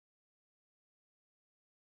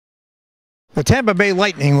The Tampa Bay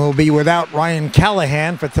Lightning will be without Ryan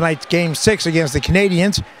Callahan for tonight's Game 6 against the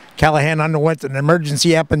Canadiens. Callahan underwent an emergency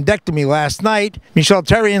appendectomy last night. Michel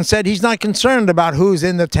Therrien said he's not concerned about who's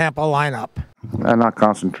in the Tampa lineup. I'm not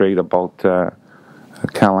concentrate about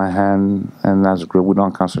Callahan, and as a group, we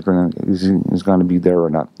don't concentrate on he's going to be there or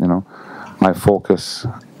not. You know, my focus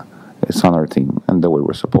is on our team and the way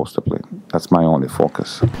we're supposed to play. That's my only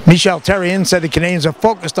focus. Michel Therrien said the Canadiens are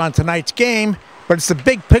focused on tonight's game, but it's the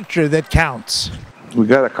big picture that counts. We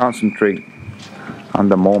got to concentrate on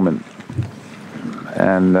the moment,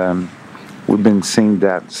 and we've been saying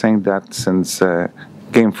that since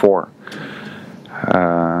Game 4.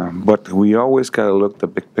 But we always got to look the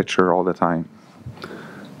big picture all the time.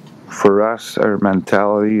 For us, our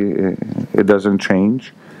mentality, it doesn't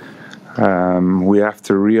change. We have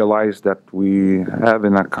to realize that we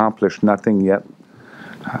haven't accomplished nothing yet.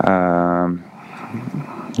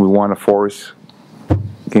 We want to force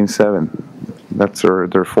Game 7. That's our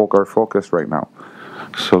focus right now.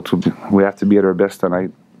 So we have to be at our best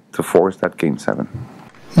tonight to force that Game 7.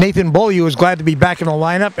 Nathan Beaulieu was glad to be back in the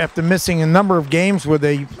lineup after missing a number of games with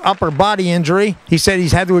a upper body injury. He said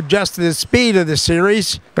he's had to adjust to the speed of the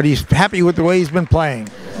series, but he's happy with the way he's been playing.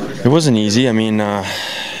 It wasn't easy. I mean, I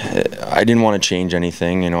didn't want to change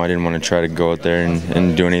anything. You know, I didn't want to try to go out there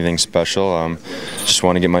and do anything special. Just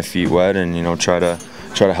want to get my feet wet and, you know, try to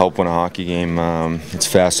help win a hockey game. It's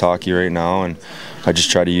fast hockey right now, and I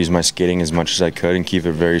just try to use my skating as much as I could and keep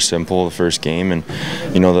it very simple the first game. And,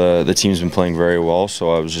 you know, the team's been playing very well,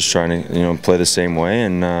 so I was just trying to, you know, play the same way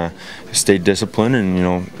and stay disciplined. And, you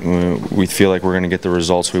know, we feel like we're going to get the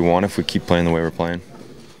results we want if we keep playing the way we're playing.